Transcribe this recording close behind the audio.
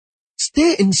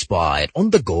Stay inspired on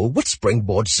the go with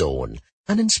Springboard Zone,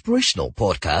 an inspirational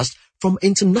podcast from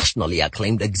internationally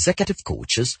acclaimed executive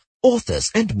coaches, authors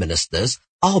and ministers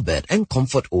Albert and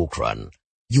Comfort Okran.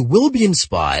 You will be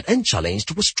inspired and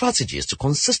challenged with strategies to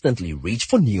consistently reach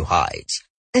for new heights.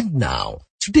 And now,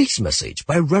 today's message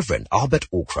by Reverend Albert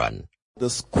Okran. The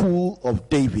School of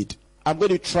David. I'm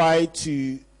going to try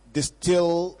to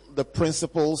distill the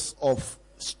principles of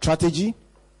strategy,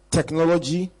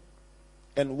 technology,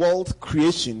 and world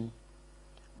creation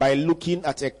by looking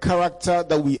at a character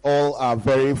that we all are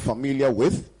very familiar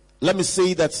with. Let me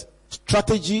say that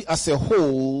strategy as a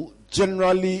whole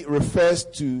generally refers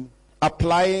to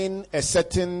applying a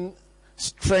certain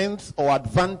strength or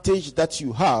advantage that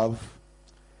you have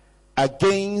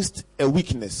against a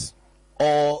weakness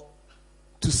or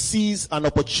to seize an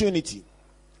opportunity.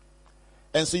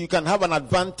 And so you can have an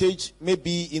advantage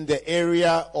maybe in the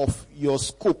area of your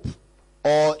scope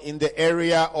or in the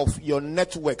area of your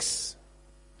networks.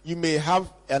 You may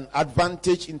have an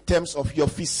advantage in terms of your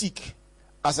physique.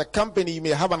 As a company, you may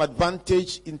have an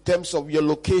advantage in terms of your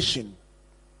location.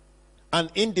 An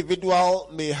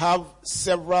individual may have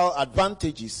several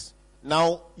advantages.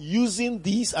 Now, using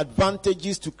these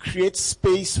advantages to create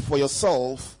space for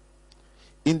yourself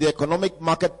in the economic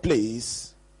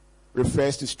marketplace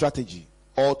refers to strategy,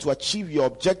 or to achieve your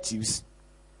objectives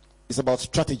is about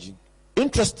strategy.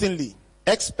 Interestingly,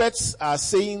 experts are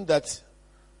saying that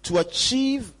to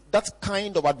achieve that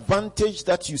kind of advantage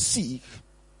that you seek,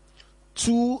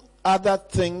 two other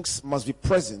things must be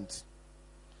present.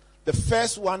 The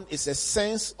first one is a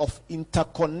sense of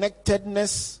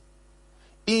interconnectedness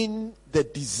in the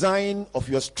design of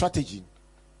your strategy.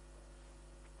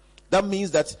 That means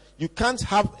that you can't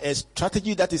have a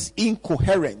strategy that is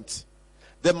incoherent.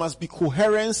 There must be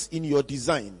coherence in your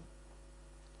design.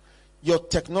 Your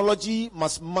technology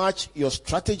must match your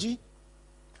strategy.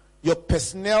 Your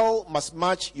personnel must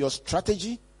match your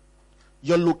strategy.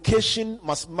 Your location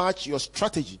must match your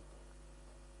strategy.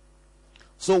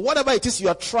 So whatever it is you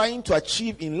are trying to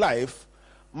achieve in life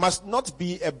must not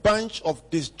be a bunch of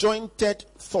disjointed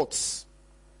thoughts.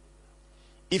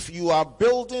 If you are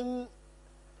building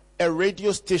a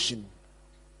radio station,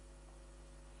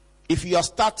 if you are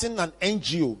starting an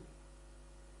NGO,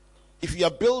 if you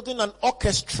are building an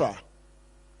orchestra,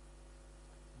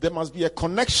 there must be a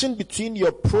connection between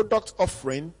your product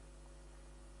offering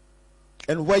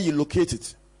and where you locate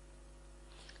it.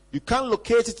 You can't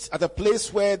locate it at a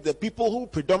place where the people who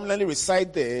predominantly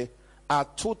reside there are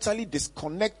totally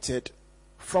disconnected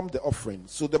from the offering.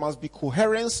 So there must be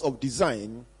coherence of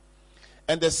design.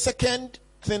 And the second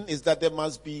thing is that there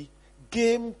must be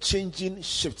game-changing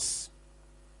shifts.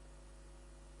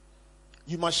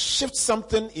 You must shift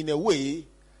something in a way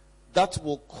that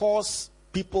will cause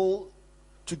people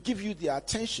to give you their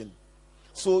attention.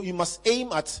 So you must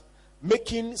aim at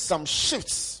making some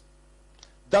shifts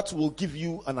that will give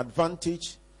you an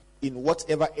advantage in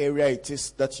whatever area it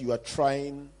is that you are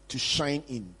trying to shine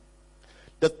in.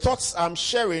 The thoughts I'm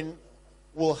sharing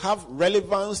will have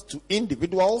relevance to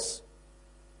individuals,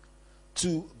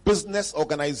 to business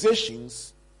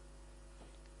organizations,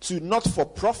 to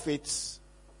not-for-profits,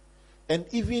 and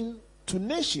even to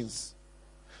nations.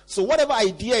 So whatever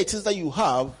idea it is that you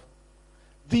have,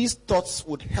 these thoughts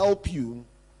would help you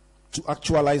to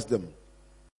actualize them.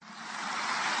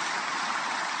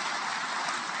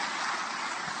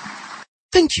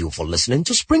 Thank you for listening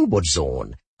to Springboard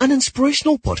Zone, an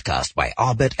inspirational podcast by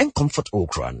Albert and Comfort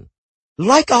Okran.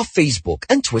 Like our Facebook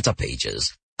and Twitter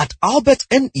pages at Albert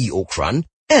N.E. Okran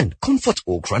and Comfort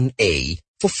Okran A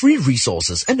for free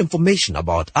resources and information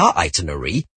about our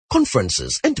itinerary,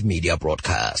 conferences, and media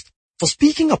broadcast. For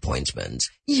speaking appointments,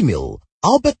 email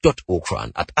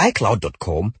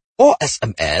albert.okran@icloud.com or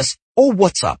SMS or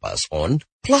WhatsApp us on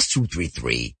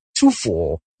 +233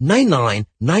 24 99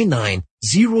 99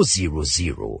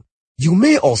 000. You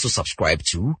may also subscribe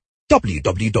to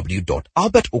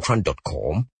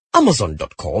www.albertokran.com,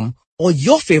 amazon.com, or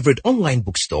your favorite online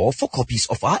bookstore for copies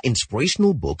of our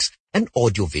inspirational books and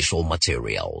audiovisual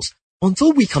materials.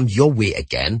 Until we come your way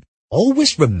again,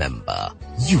 always remember,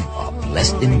 you are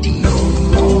blessed indeed.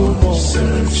 No more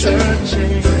searching.